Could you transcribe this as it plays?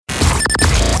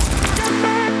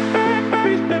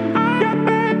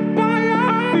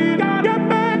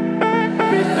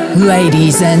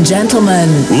Ladies and gentlemen.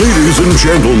 Ladies and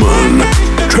gentlemen,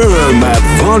 turn that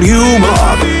volume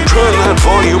up. Turn that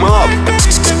volume up.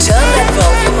 Turn that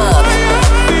volume up.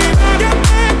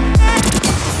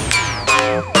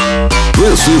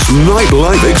 This is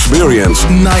Nightlife Experience.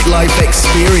 Nightlife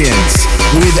Experience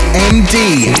with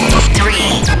MD.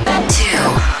 3, 2,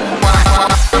 1.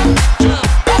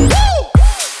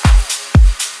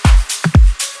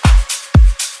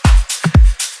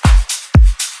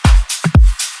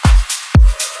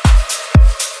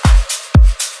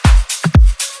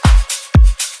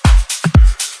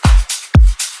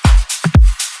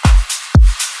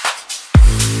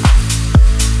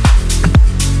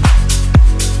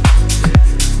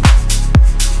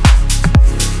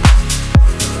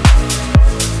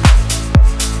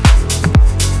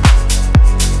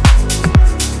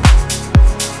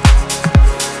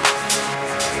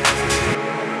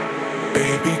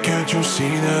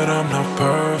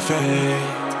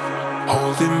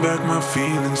 Holding back my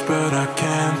feelings, but I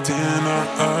can't deny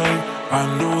I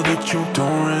know that you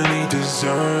don't really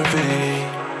deserve it.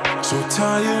 So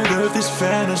tired of this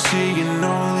fantasy and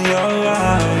all your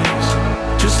lies.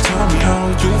 Just tell me how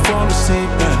you fall asleep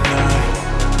at night.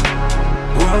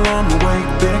 Well, I'm awake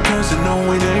because I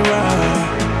know it ain't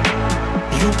right.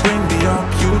 You bring me up,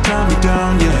 you tie me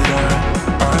down,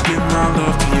 yeah. I give my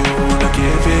love to you and I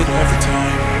give it every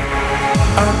time.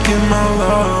 I give my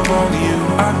love all to you.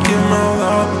 I give my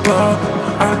love, love.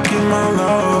 I give my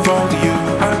love all to you.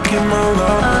 I give my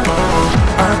love,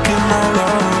 oh. I give my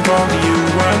love all to you.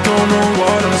 I don't know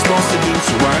what I'm supposed to do,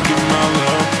 so I give my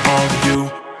love all to you.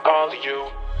 All to you.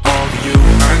 All to you.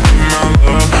 I give my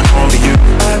love all to you.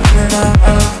 I give my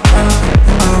love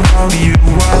all to you. All to you.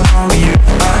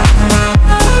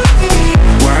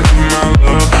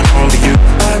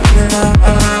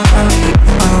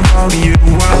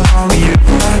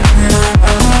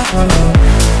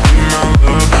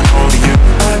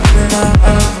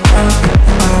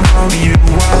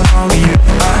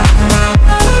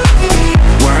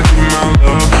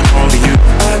 give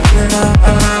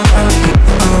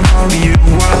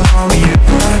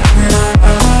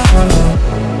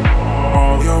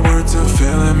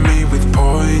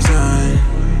my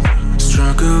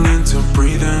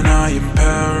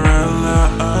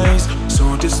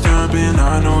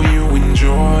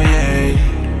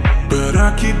love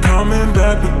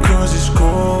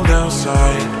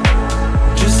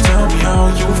all to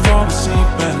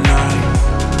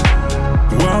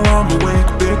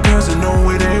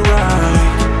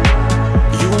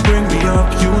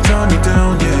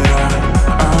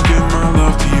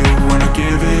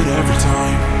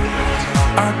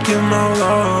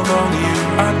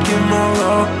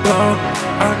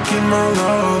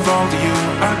you.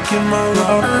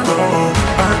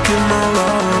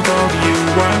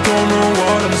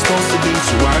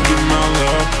 I give my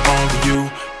love all to you.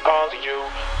 All to you.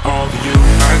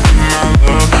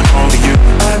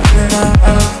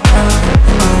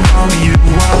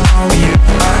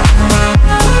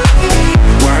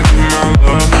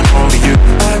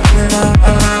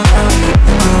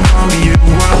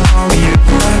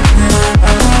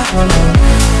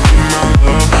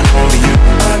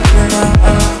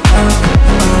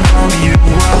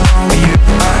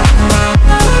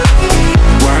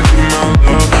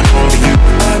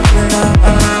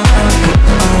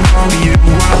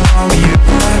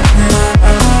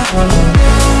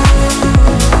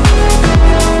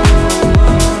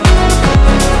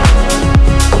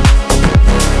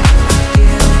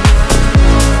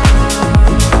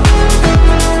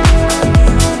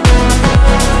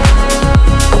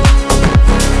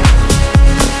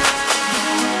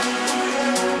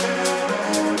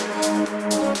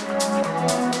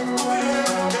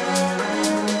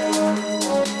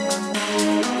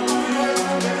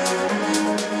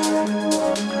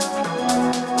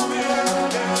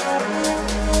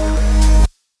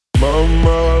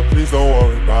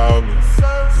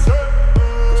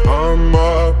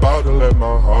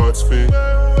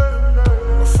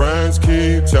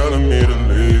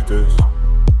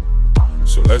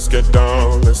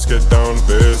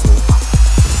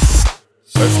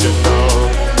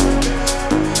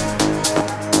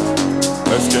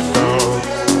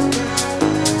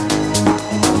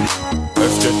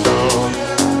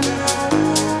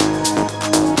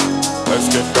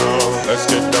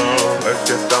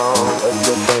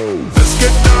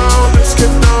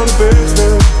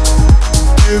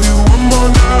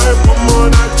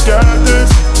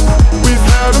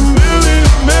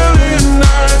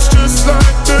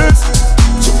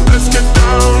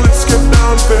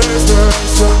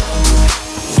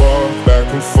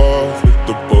 Back and forth with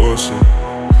the bullshit.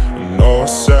 I know I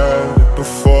said it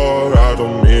before, I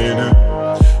don't mean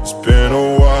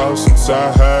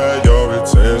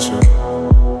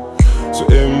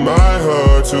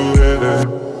with it.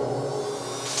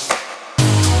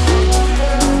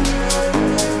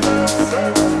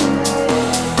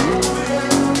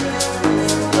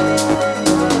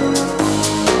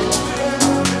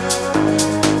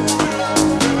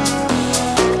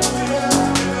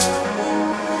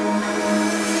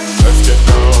 Let's get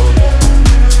down.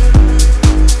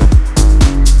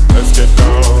 Let's get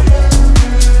down.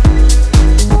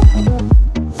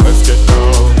 Let's get down. Let's get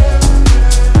down.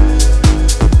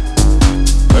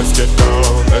 Let's get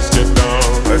down. Let's get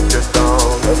down. Let's get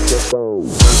down. Let's get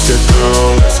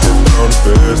down. Let's get down to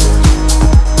business.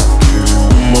 Give you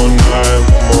one more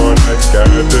night, got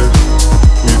this.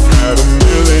 We've had a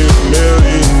million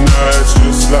nights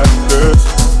just like this.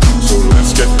 So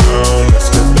let's get down to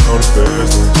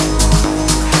business.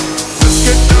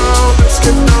 Let's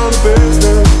get down to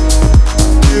business.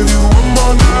 Give you one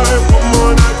more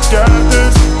night, got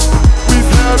this.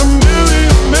 We've had a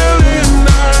million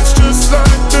nights just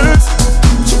like this.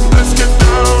 So let's get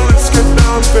down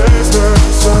to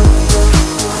business.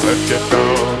 Let's get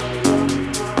down.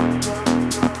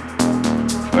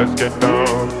 Let's get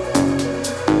down.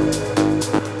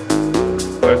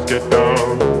 Let's get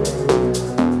down.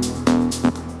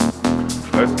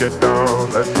 Let's get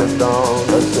down. Let's get down.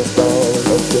 Let's get down.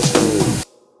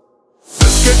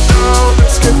 Let's get down.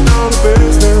 Let's get down to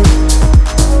business.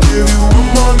 Give you one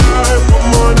more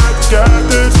night, got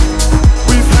this.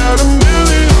 We've had a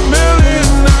million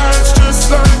nights just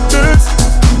like this.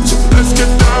 So let's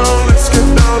get down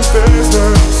to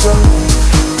business.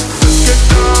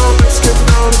 Let's get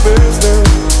down to business.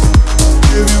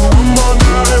 Give you one more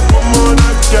night,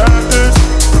 got this.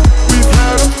 We've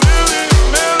had a million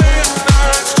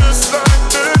nights just like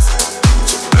this.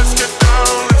 So let's get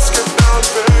down to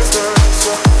business.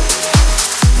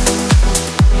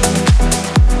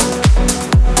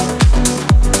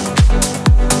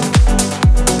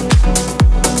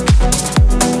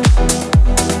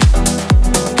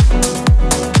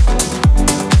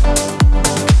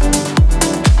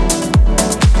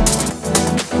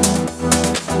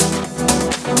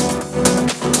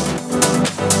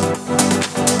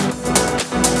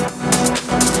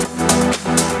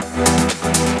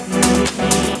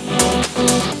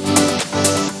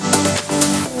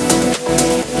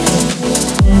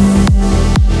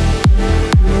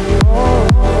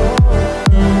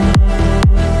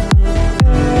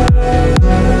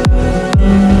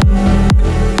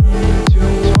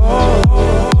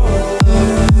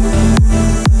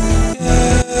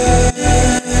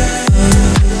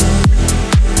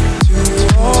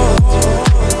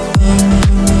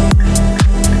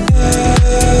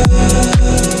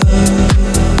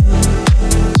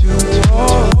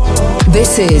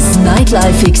 This is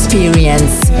Nightlife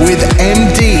Experience with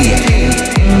MD.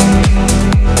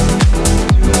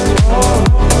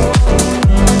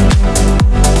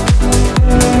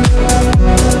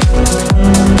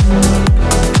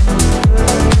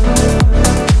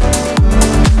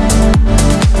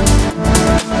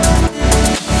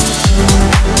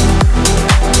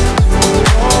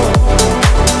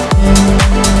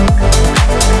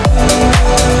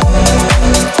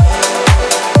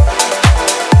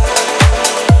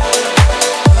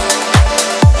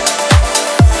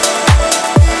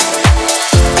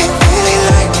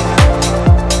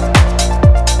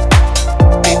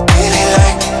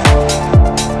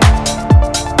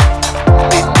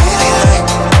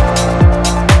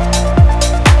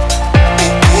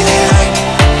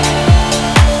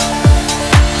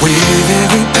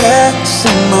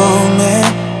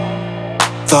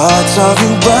 Thoughts of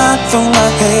you run through my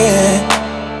head.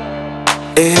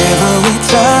 Every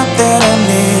time that I'm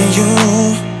near you,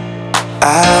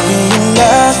 I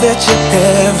realize that you're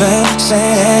heaven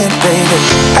sent, baby.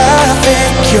 I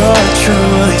think you're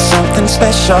truly something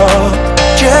special,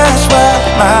 just what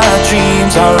my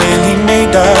dreams are really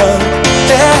made of.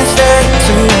 Let's stay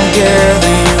together,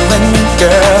 you and me,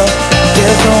 girl.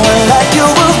 There's no one like you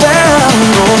around,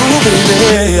 oh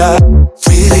baby. I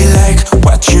really like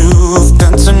what you've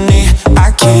done to me.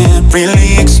 I can't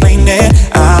really explain it.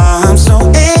 I'm so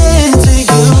into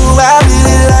you. I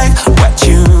really like what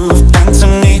you've done to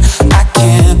me. I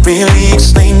can't really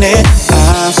explain it.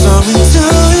 I'm so into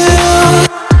you.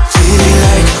 Really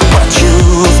like what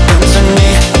you've done to me.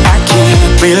 I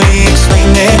can't really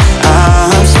explain it.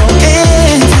 I'm so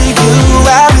into you.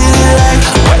 I really like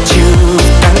what you've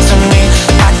done to me.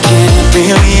 I can't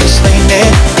really explain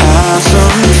it. I'm so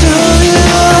into you.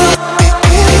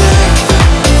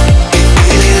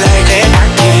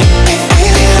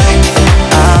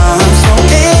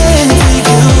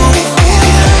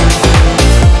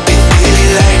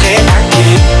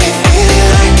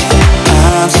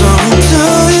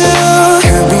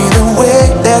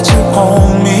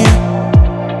 hold me.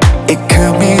 It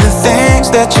could be the things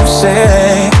that you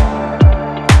say.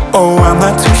 Oh, I'm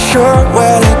not too sure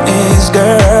what it is,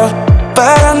 girl,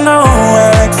 but I know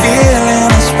I like feeling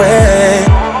this way.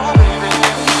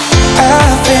 I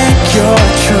think you're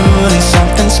truly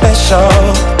something special,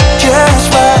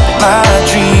 just what my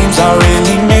dreams are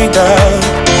really made of.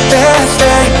 Let's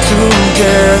stay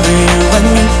together, you and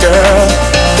me, girl.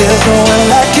 There's no one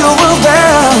like you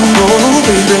around, oh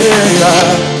baby.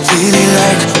 I really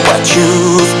like what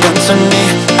you've done to me.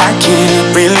 I can't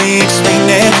really explain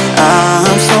it.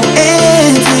 I'm so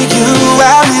into you.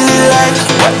 I really like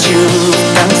what you've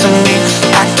done to me.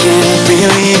 I can't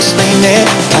really explain it.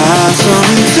 I'm so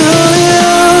into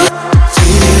you.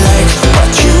 Really like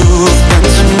what you've done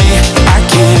to me. I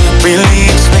can't really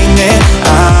explain it.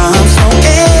 I'm so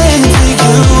into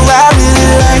you. I really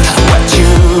like what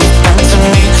you've done to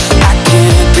me. I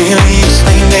can't really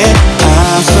explain it.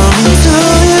 I'm so into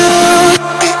you.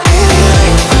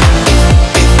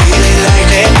 Really like,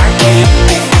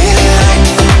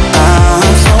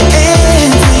 I'm so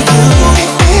into you.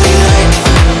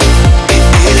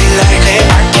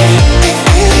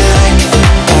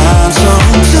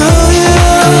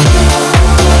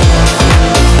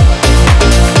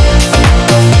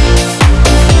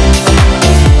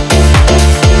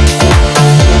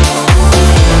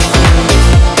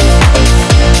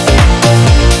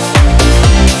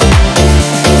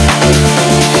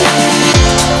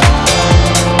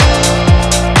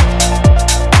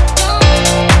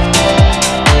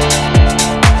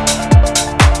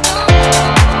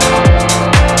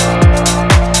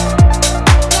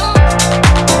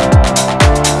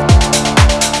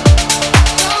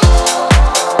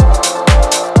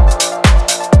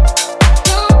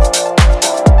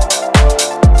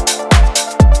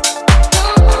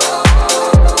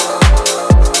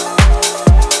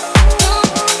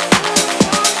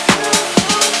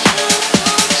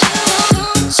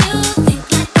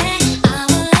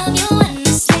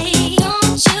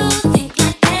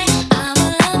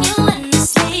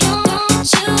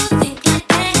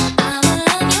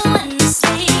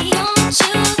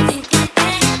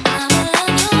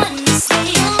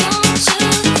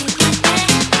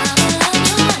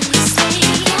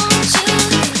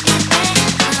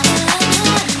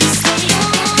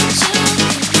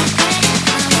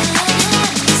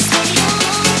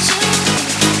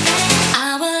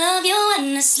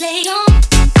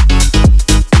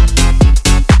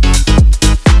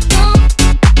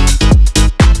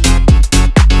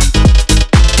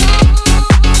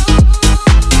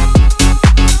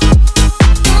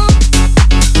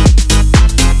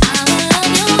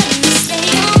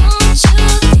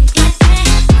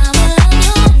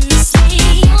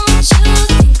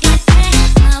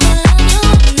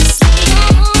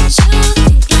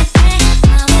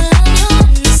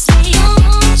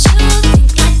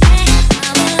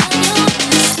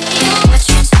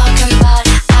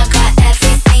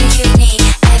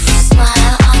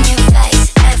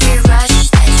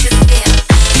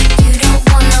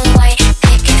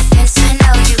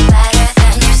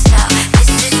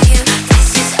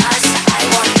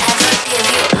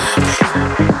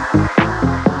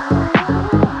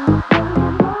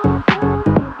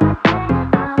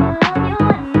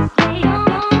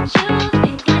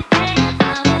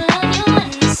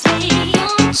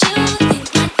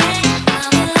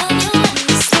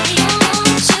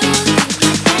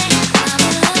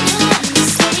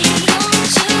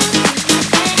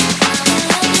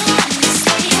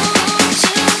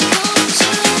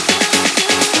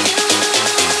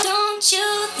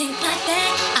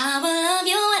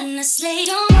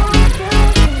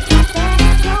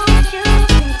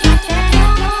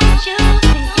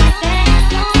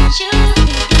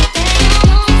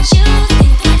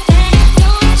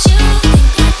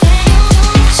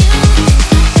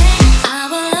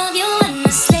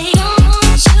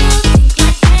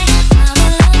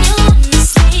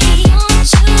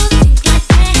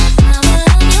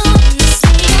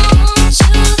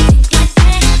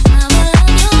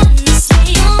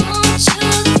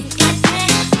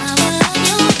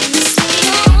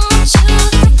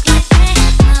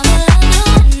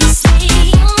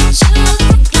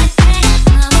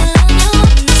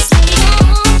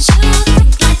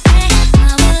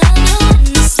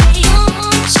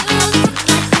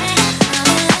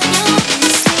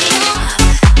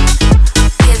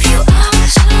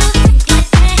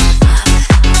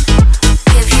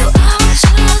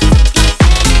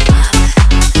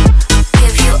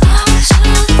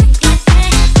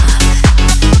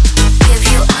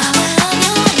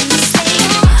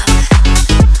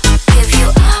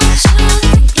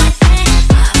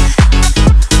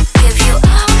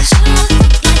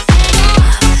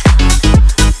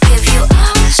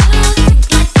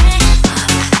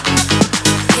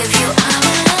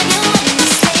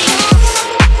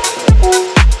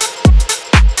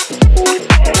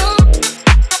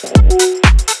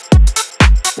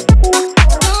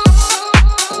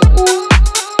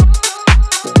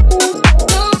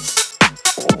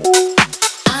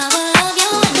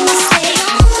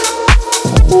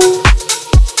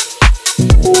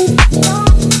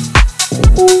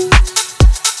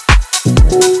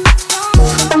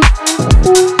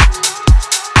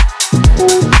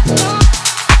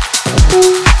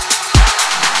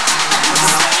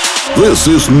 This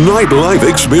is Nightlife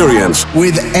Experience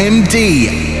with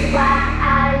MD.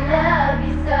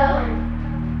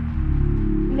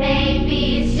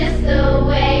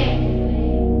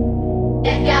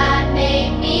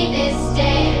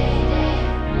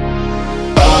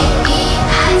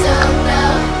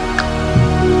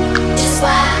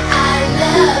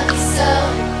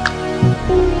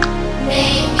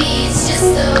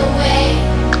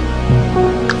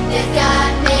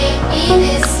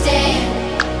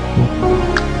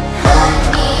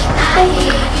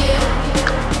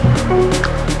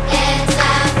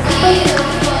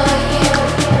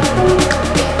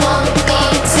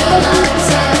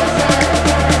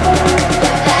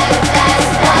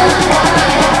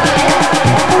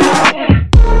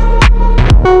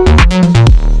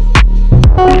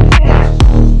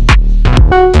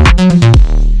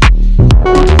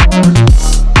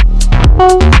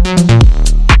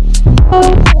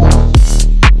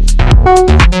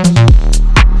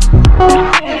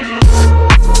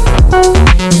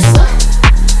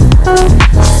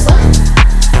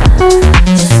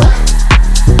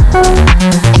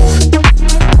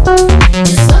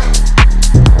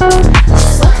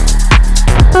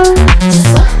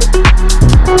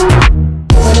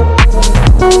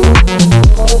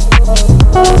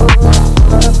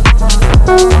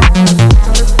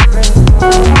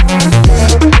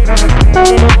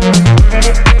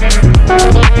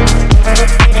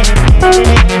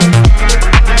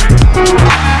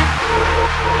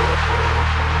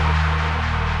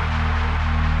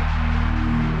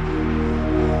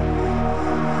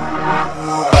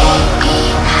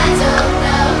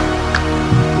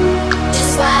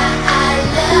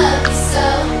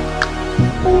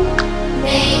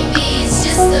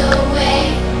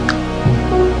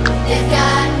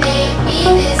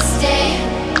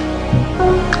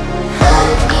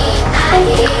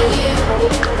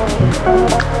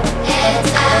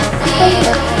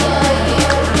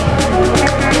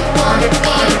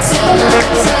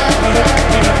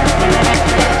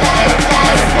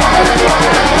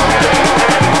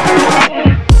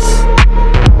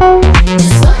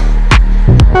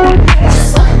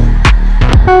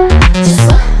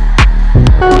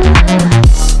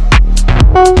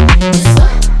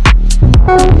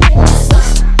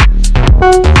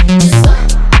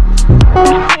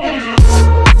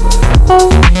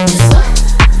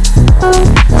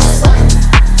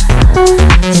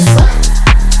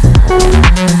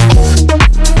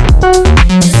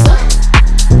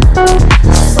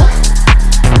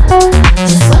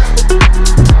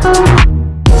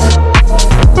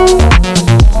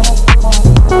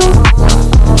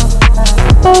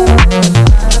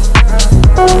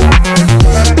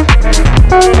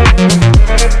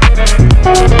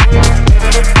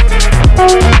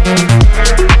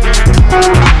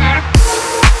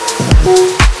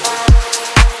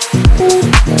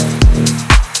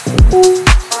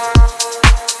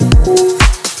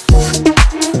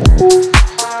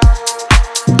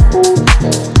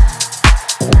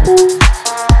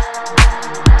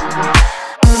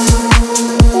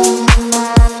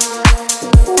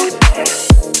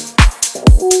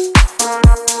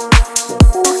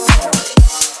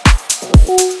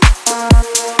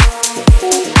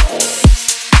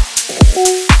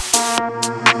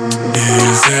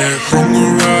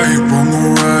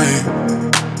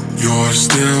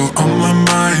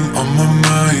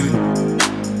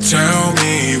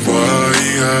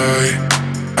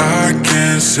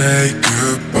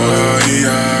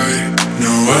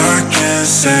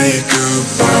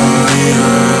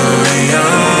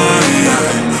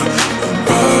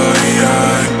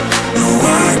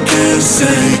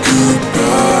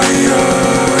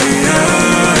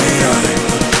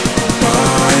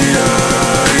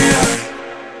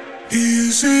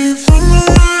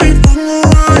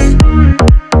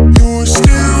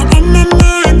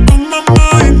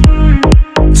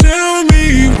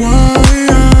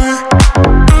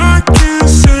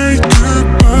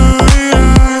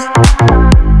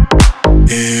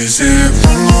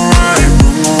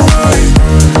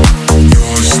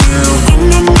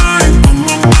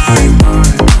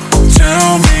 Tell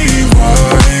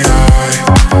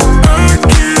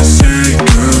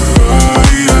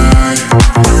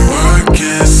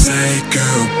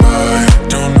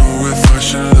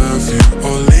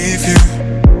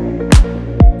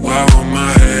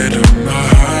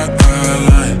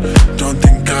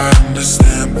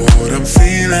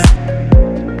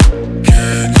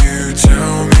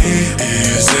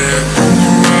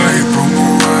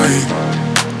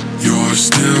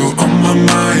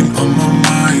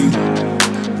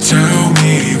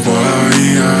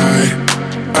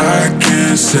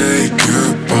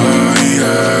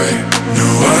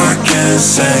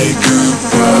say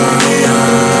goodbye.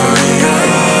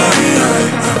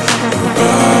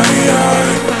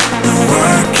 No,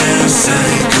 I can't say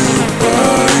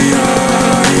goodbye.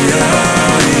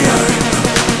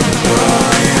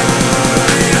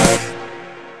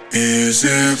 Is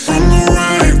it wrong or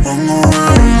right, wrong or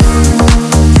right?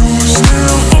 You're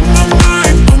still on my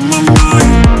mind, on my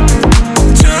mind.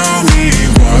 Tell me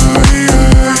why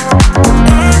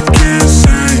I can't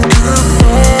say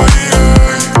goodbye.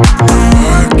 No,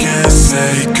 I can't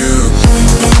say goodbye.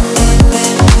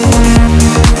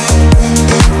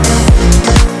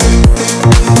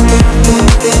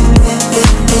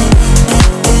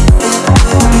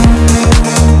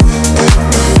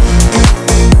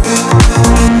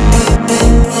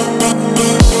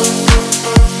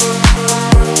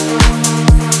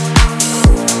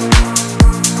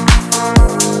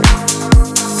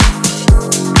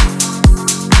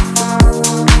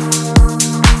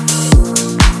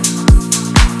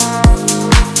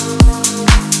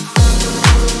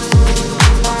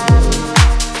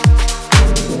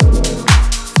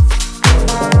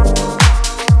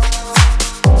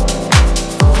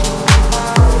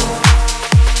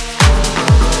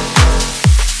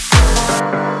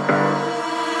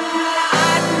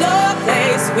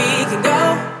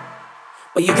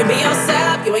 Well, you can be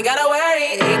yourself, you ain't gotta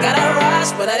worry, ain't gotta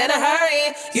rush, but not in a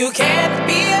hurry. You can't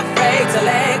be afraid to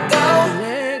let go.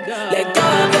 Let go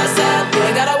of yourself, you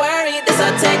ain't gotta worry.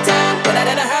 This'll take time, but not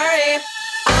in a hurry.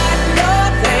 I know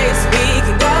a place we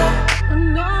can go.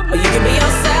 Well, you can be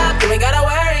yourself, you ain't gotta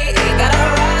worry, ain't gotta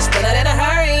rush, but not in a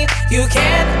hurry. You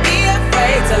can't be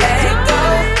afraid to let go.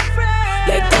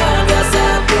 Let go of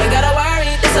yourself, you ain't gotta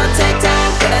worry. This'll take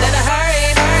time, but not in a hurry.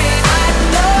 I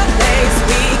know a place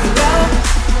we can go.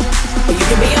 Well, you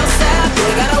can be yourself, you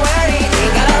ain't gotta worry,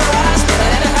 ain't gotta rush, but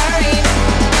not in a hurry.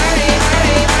 Hurry,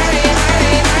 hurry, hurry,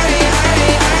 hurry, hurry,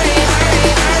 hurry, hurry,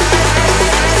 hurry.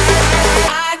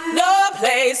 I know a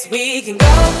place we can go.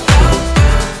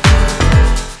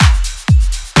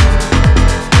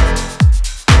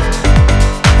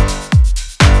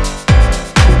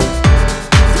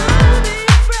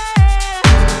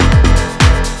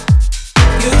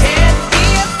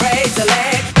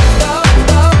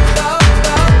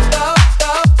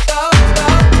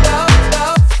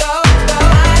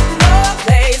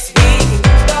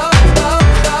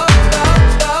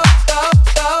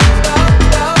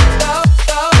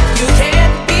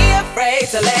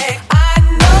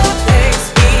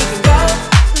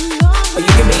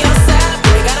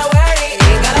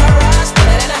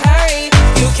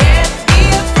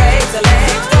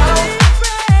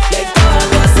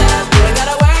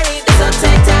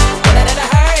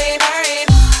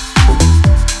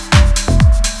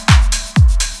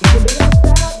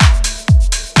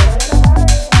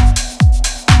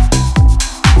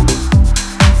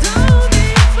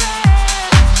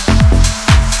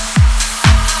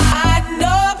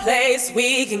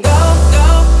 We can go, go,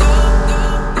 go, go,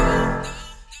 go,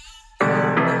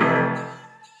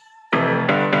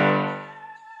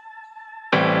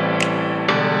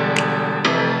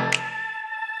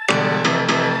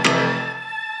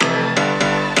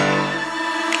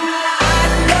 I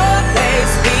know a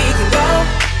place we can go.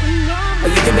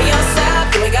 Well, you can be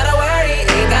yourself, you ain't gotta worry,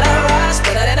 ain't gotta rush,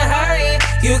 but not in a hurry.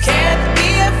 You can't be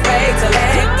afraid to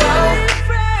let go.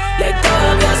 Let go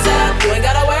of yourself, you ain't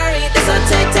gotta worry. This'll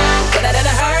take time, but not in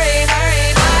a hurry.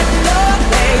 I know a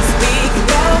place we can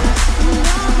go.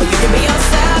 Well, you can be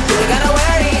yourself, you ain't gotta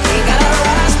worry, ain't gotta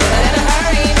rush, but not in a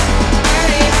hurry.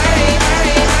 Hurry, hurry,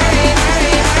 hurry, hurry,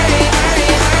 hurry, hurry,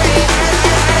 hurry, hurry.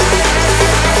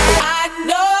 I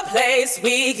know a place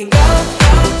we can go.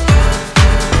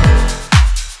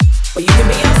 Well, you can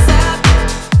be yourself,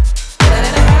 but not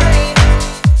in a hurry.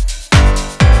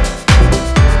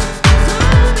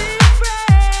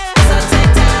 This'll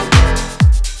take time.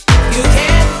 You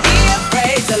can't be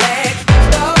afraid to let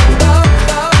go, go,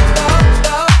 go, go,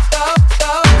 go, go,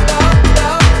 go, go,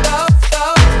 go, go, go,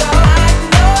 go. I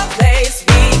know a place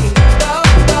we can go,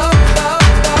 go, go,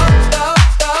 go, go,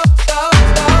 go, go,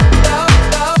 go, go, go,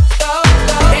 go,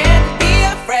 go. Can't be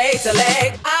afraid to let.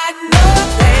 I know a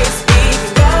place we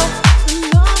can go.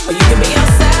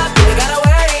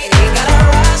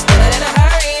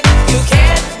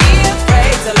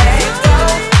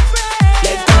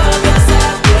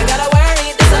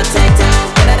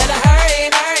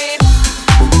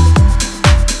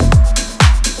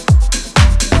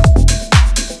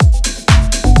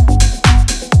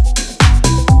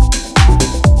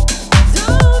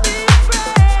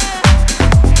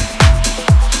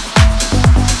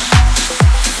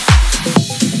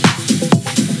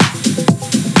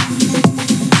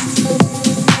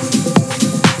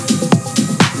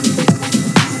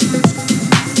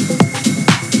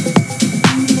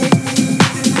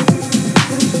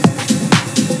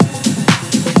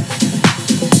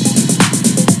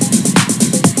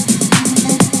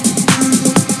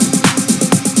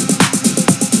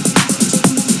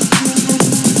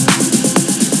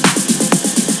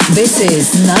 This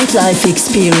is Nightlife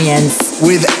Experience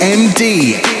with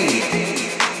MD.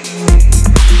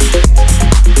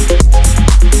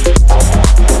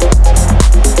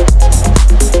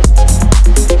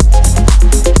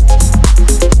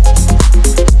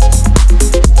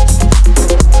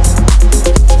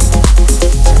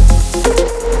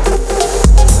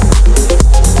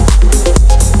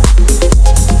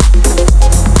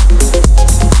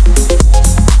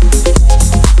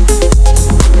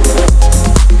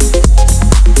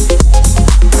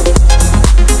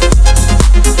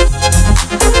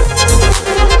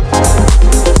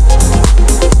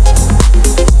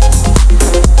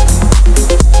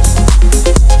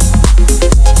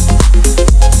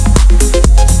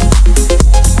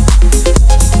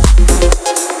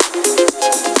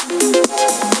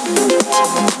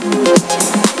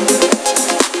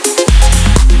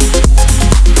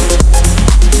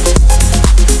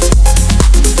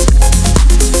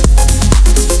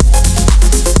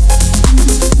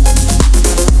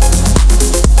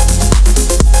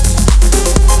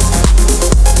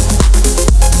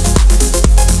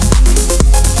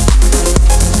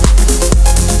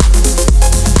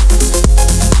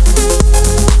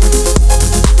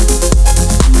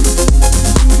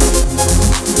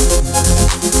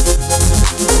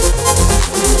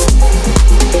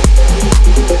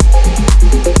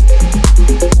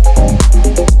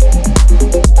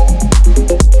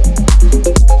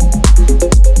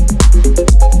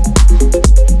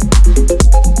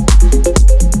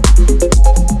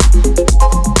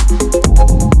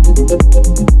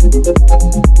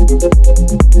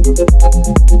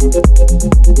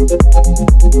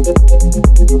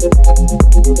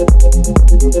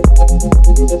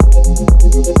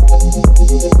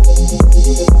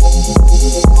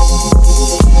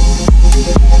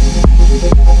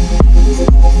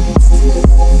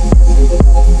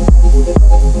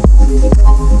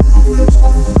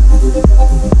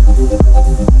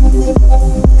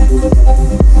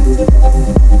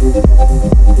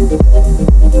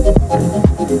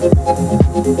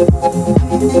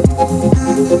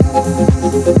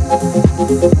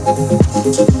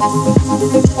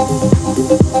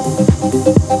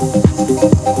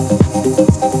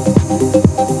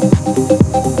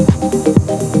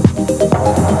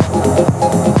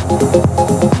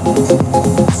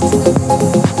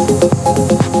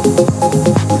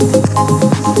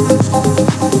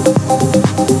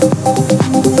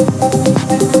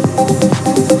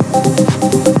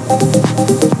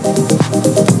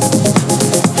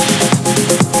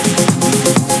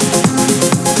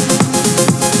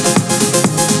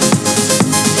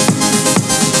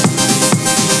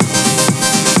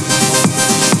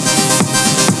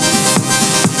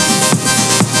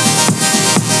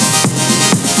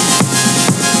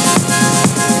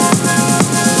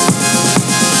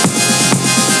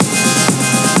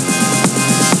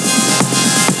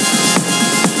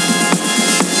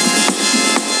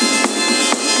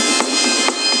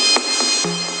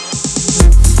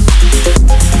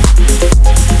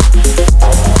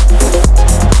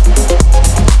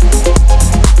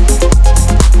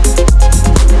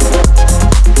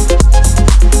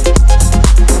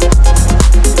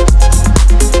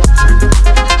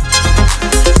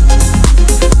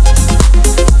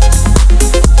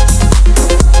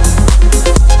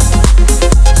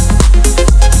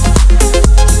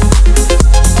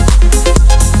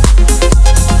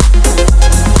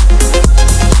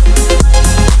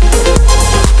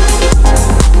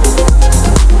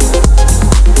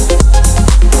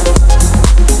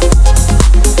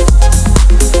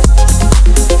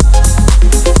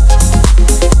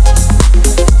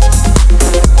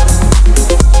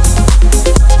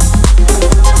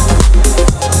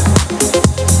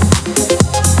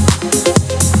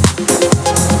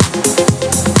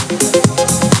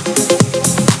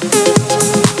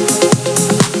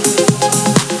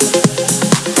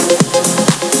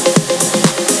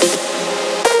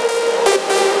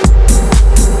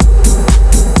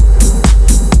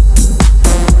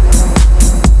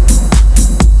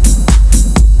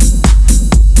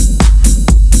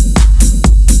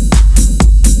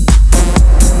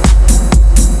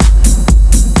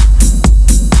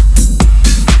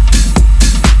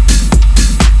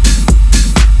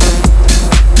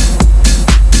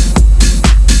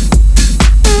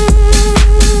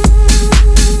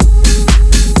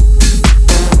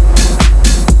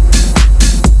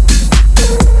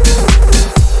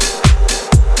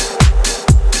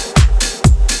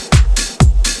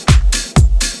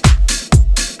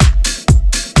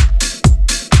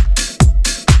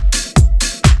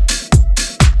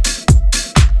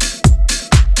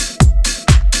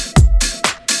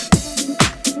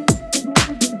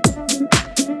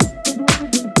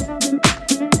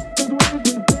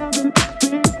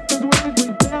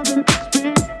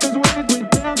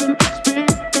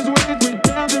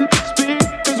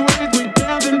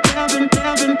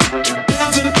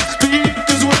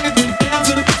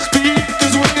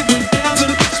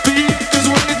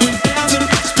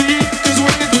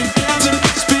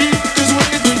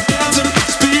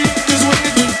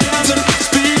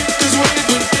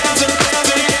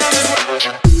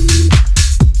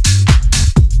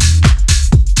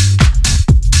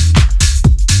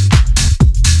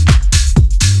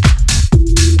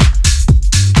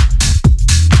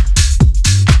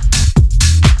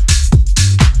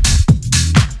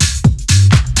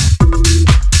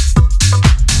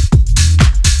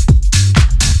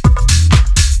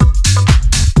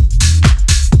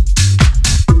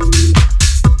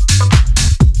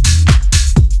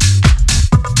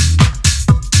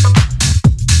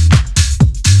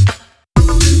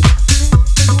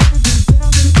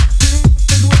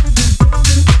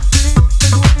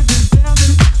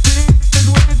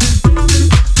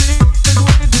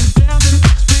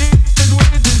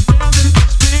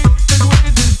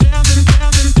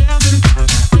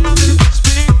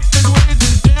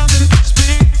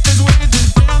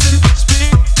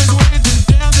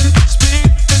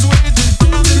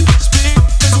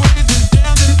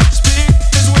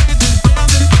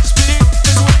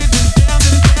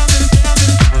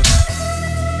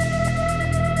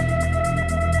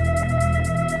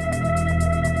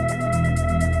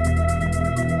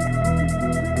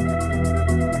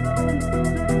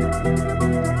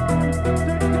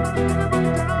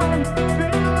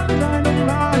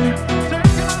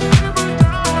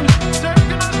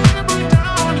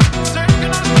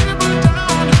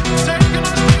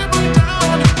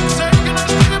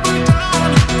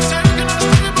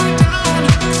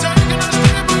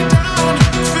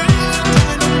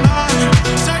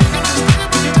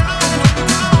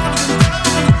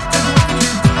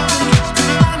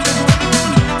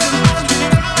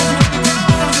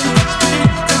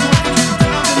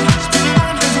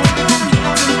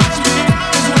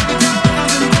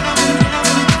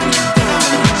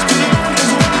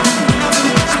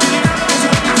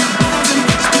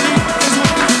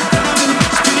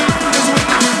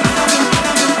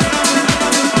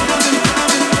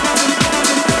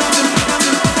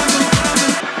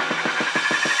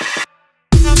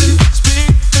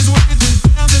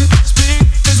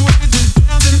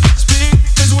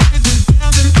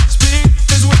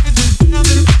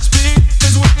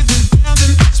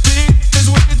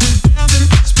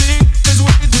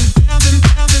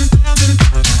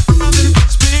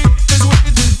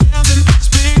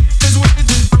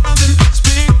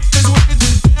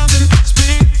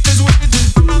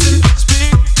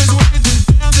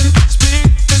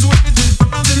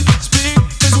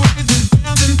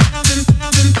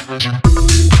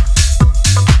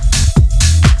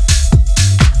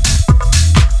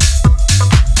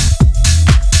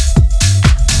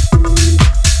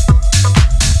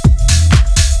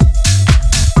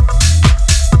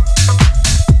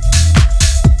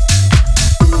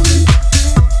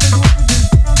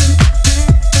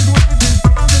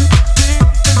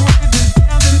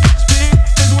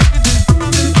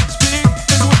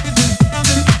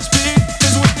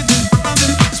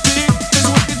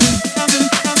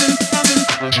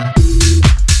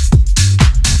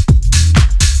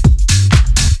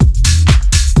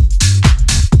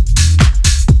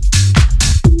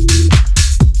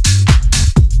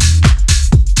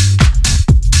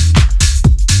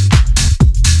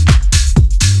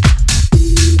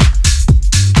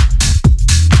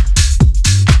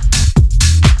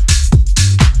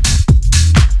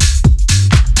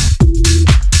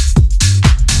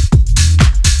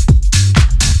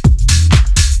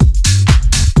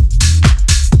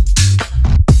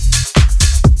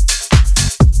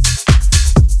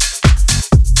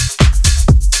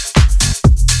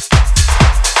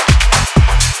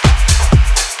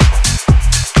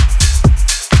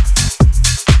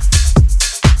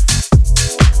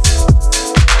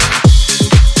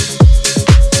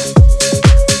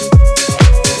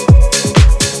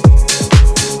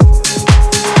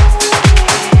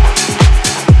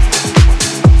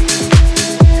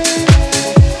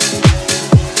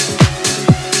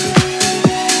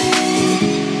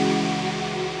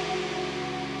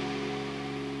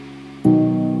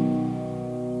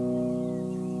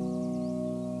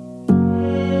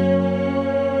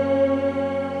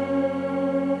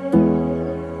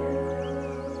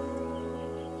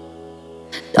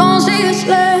 Don't say it's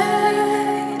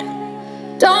late.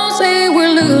 Don't say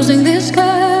we're losing this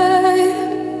game.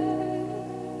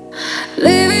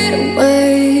 Leave it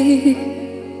away.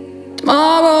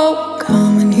 Tomorrow will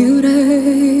come a new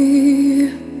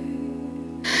day.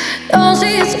 Don't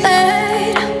say it's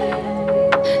late.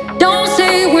 Don't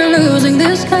say we're losing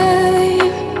this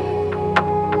game.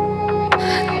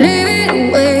 Leave it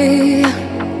away.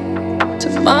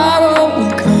 Tomorrow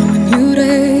will come a new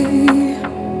day.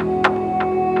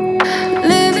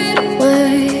 Leave it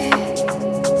away.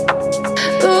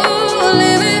 Ooh,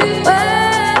 leave it away.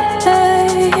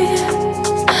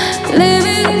 Leave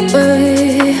it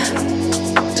away.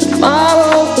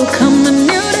 Tomorrow will come a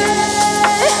new day.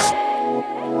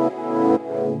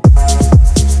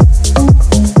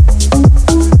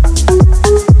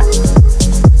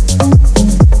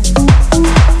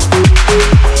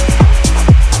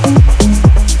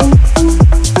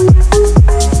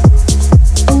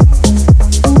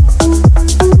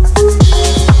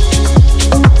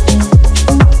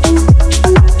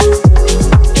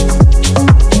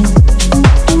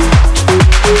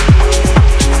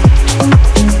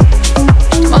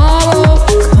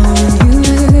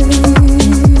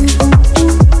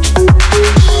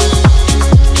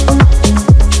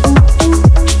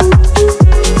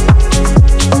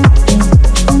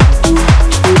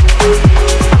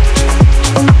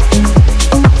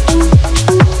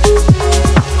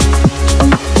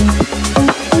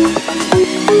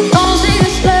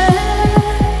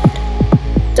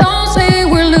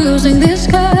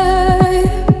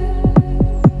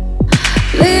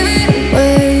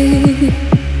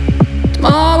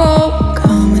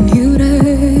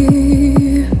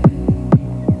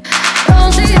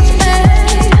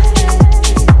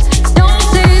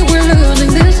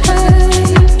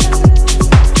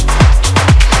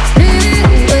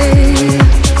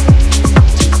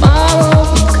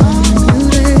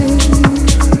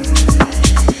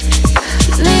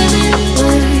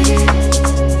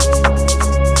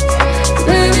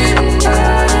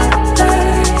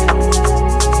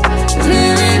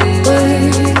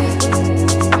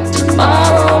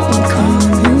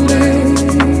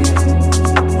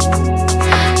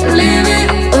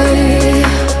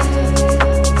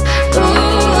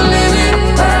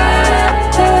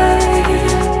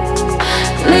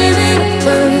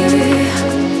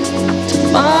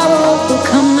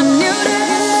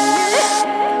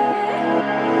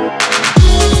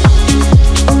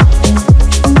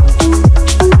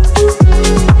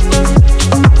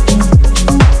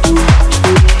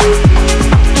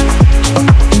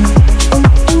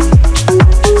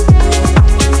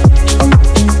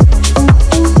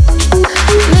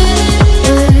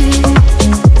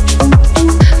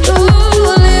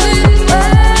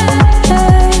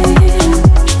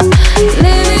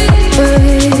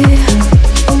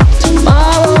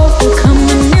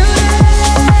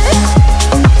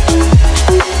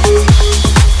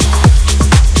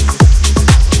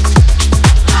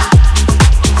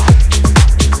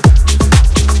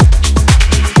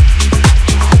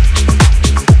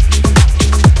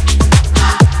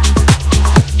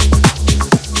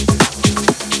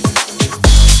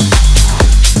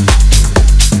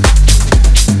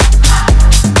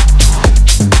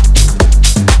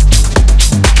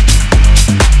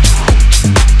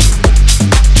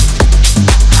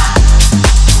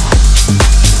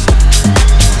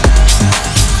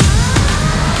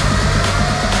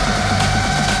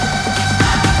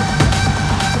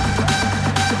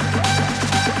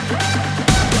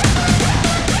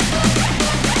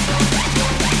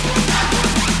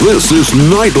 This is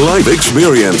Nightlife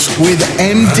Experience with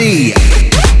MD.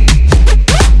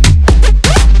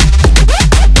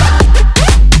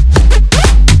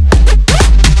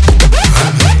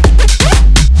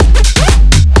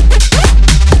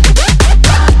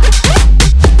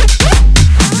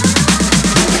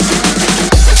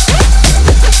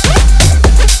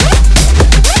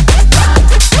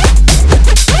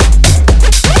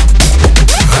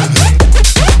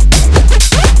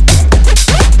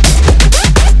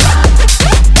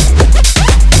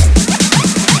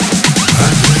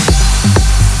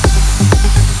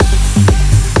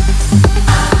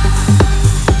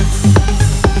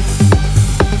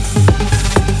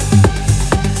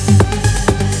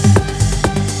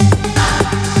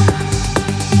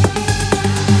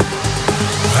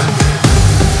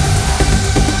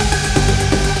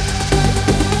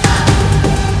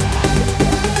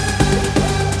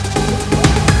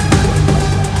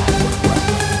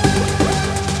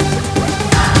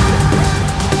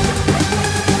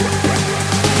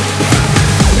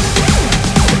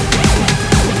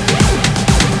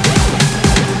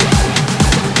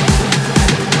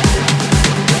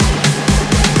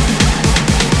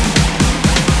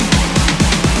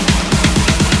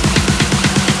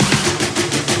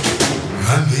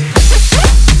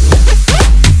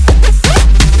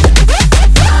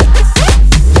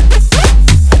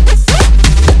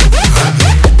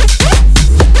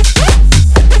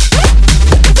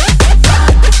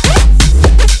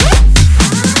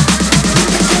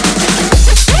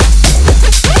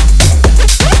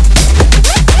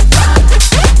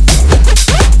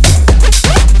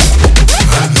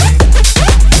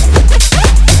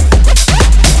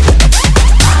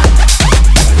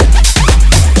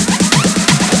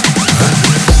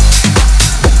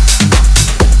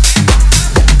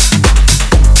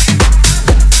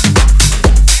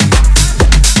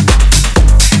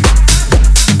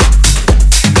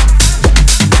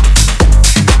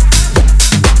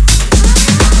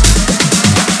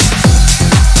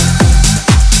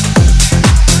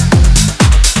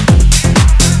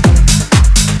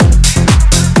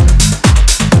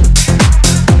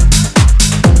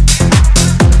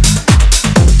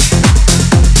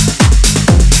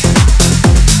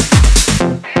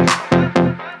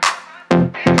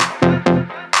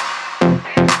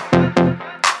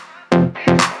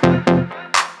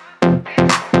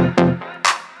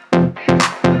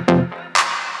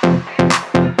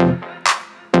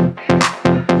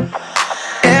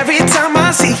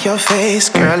 your face,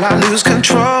 girl, I lose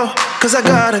control. Cause I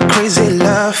got a crazy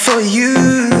love for you.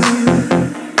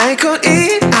 I could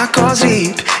eat, I could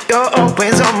sleep. You're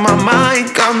always on my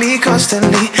mind. Got me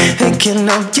constantly thinking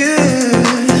of you.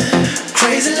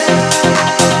 Crazy love.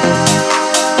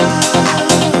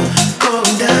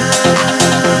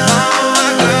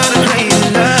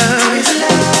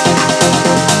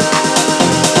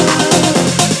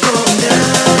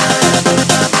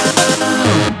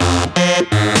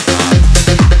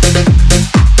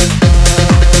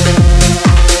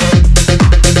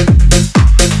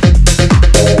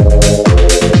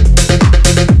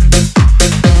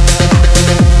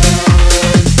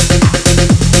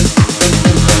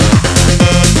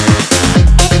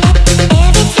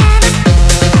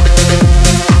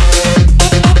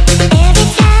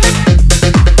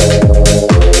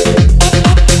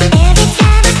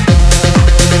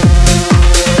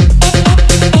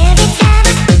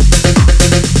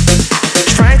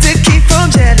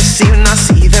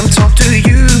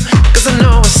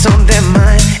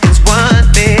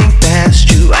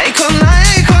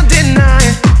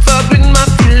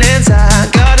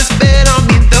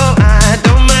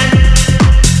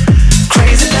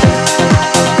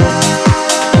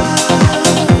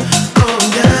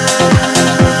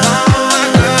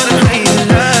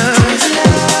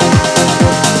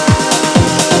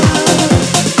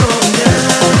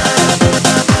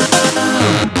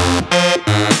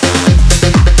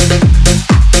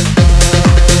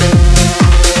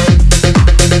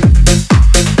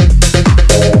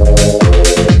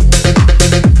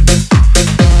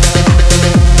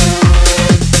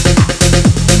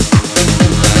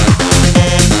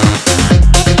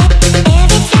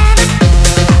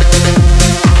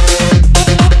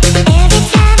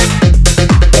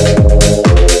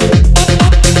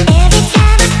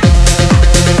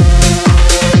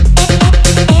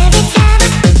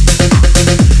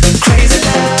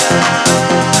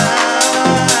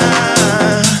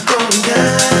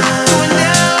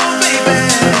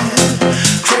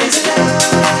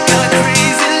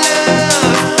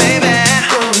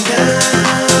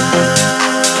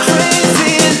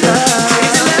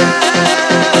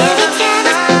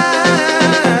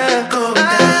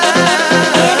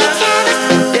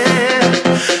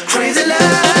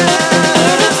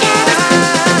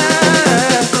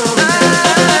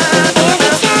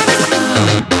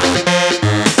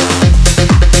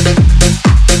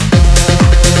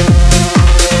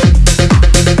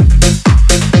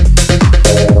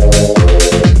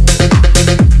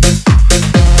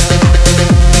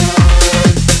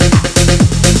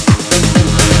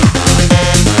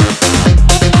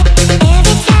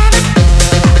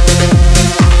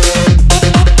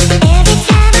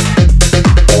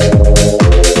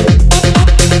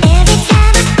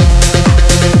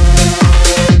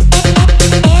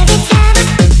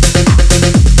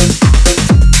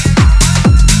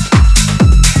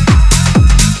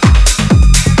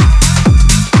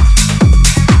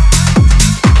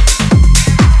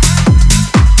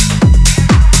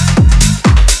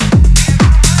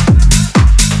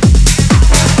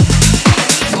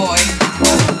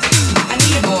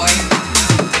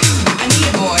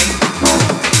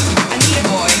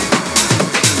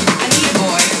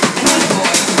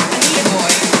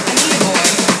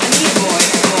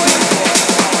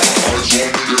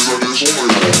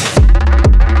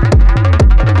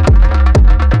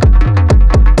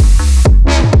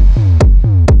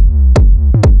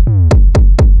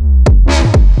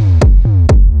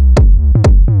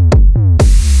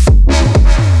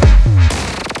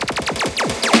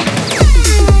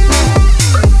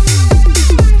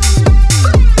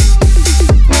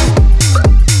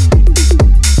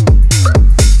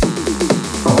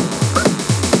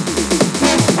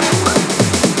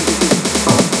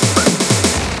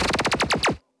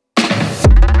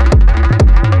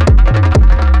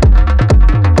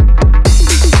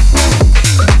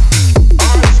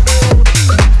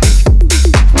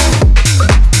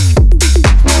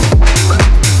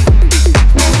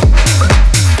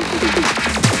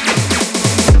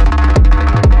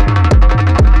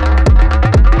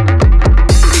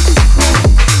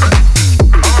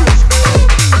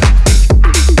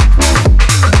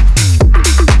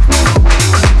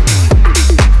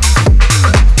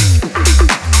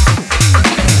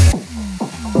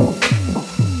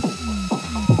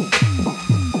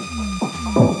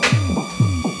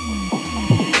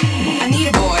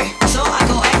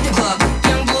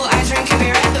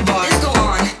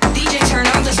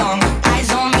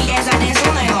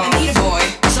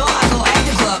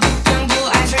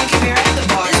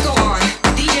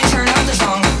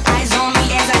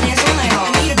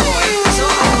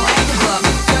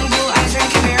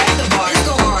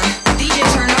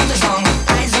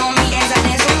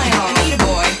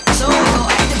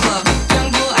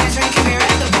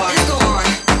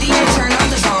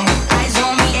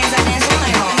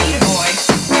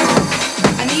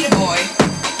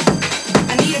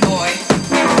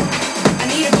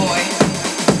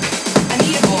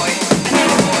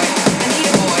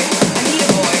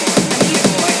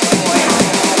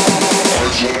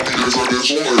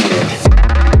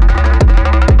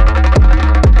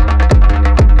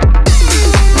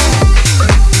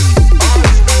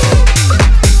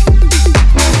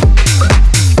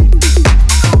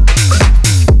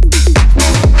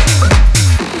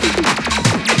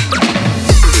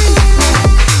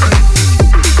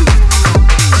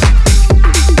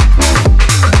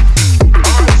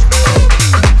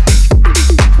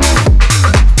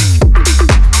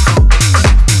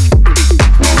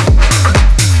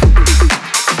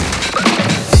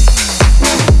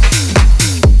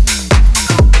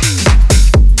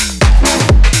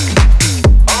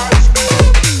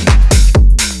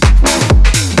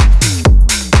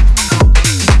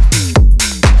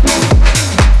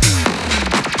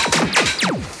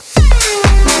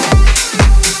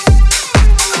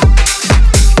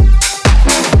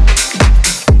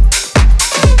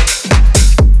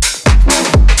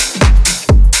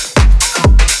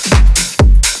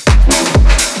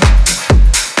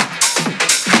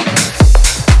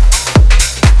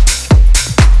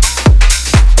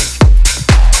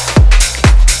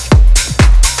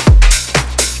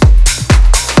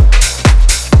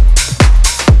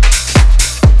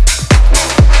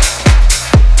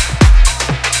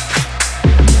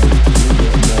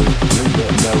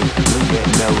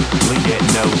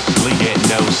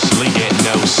 sleep, get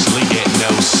no sleep, get no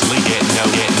sleep, get no,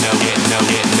 get no, get no,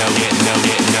 get no, get no,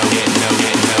 get no, get no,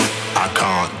 get no. I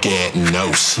can't get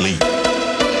no sleep.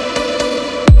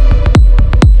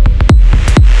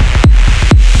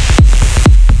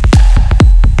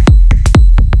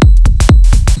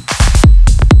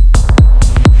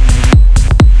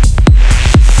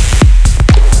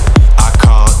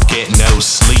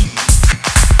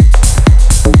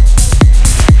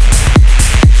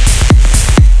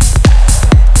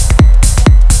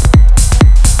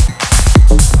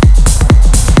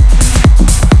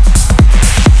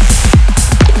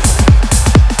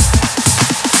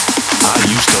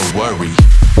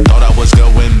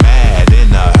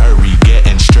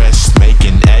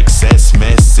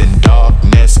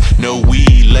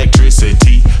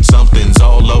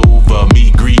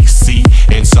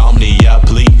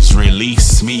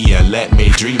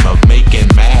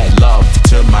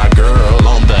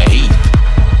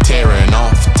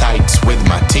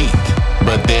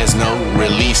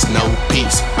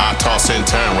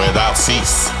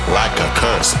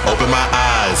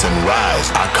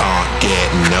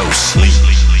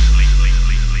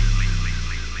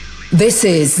 This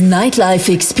is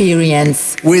Nightlife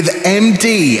Experience with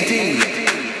MD.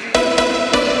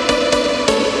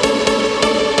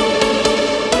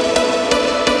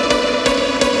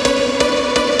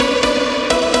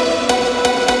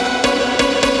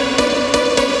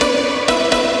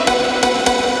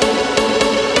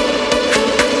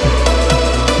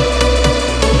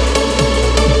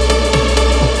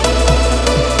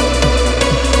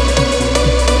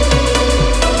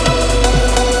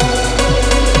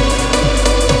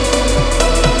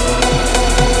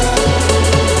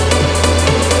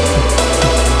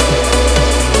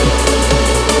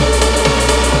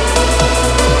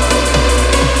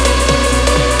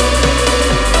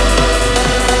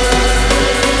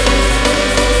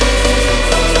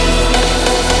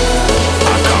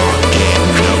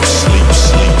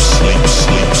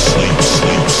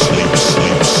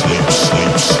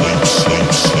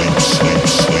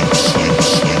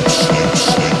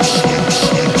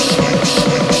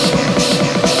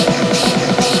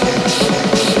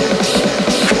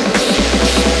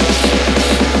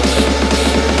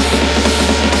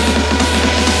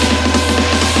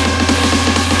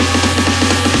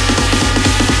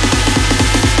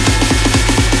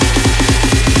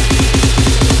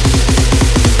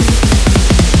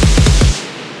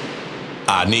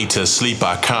 To sleep,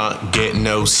 I can't get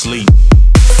no sleep.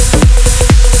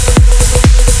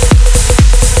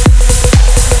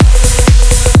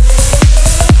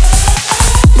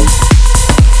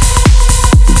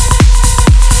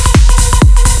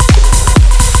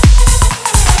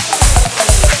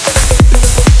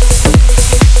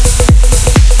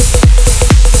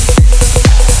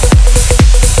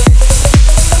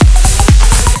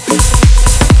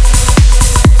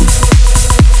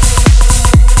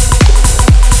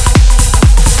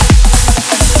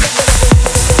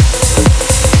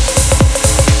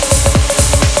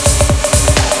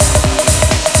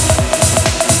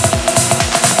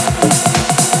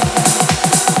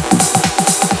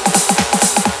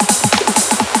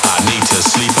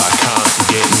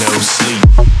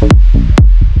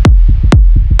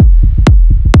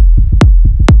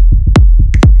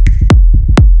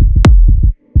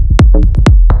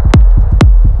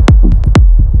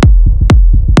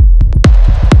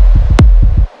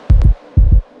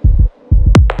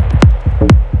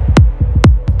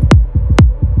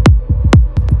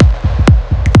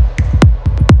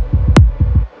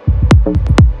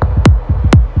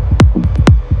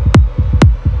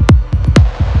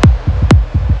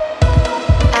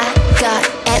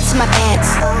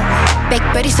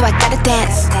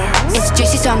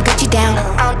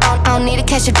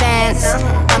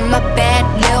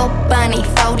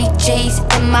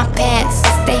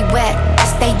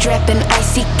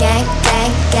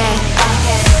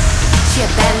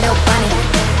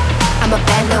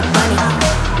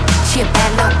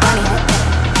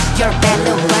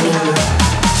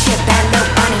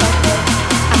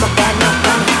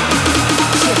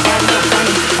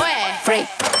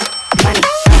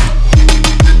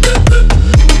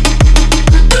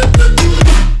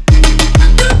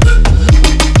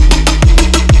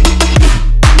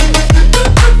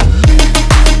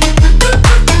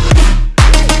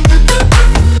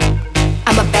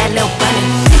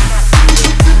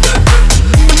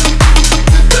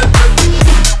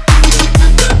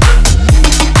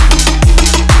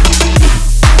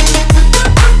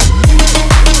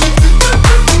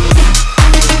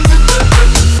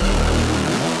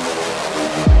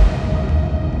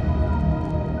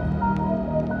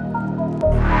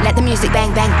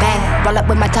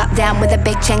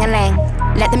 Ching-a-ling,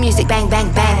 let the music bang, bang,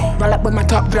 bang. Roll up with my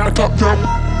top down, top down.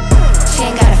 She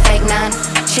ain't got a fake none,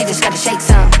 she just gotta shake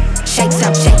some. Shake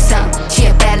some, shake some.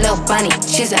 She a bad little bunny,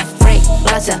 she's a freak,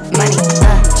 lots of money.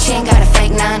 She ain't got a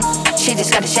fake none, she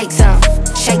just gotta shake some.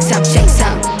 Shake some, shake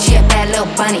some. She a bad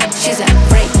little bunny, she's a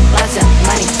freak, lots of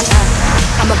money.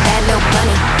 I'm a bad little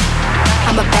bunny,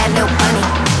 I'm a bad little bunny,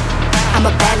 I'm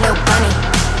a bad little bunny,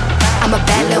 I'm a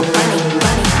bad little bunny,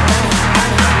 bunny, bunny,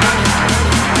 bunny, bunny.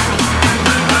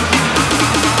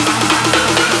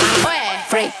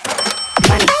 Freak,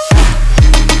 bunny.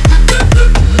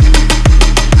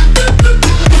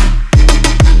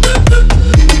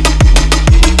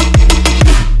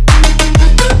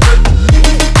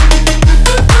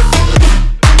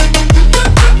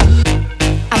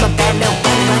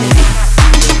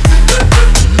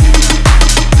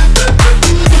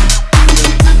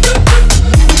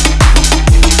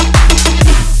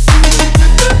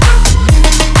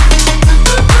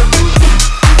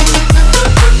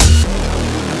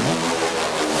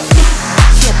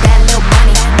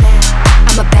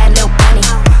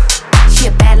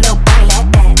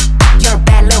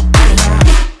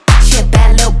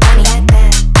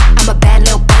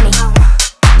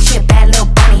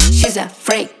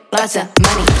 Lots of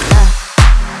money.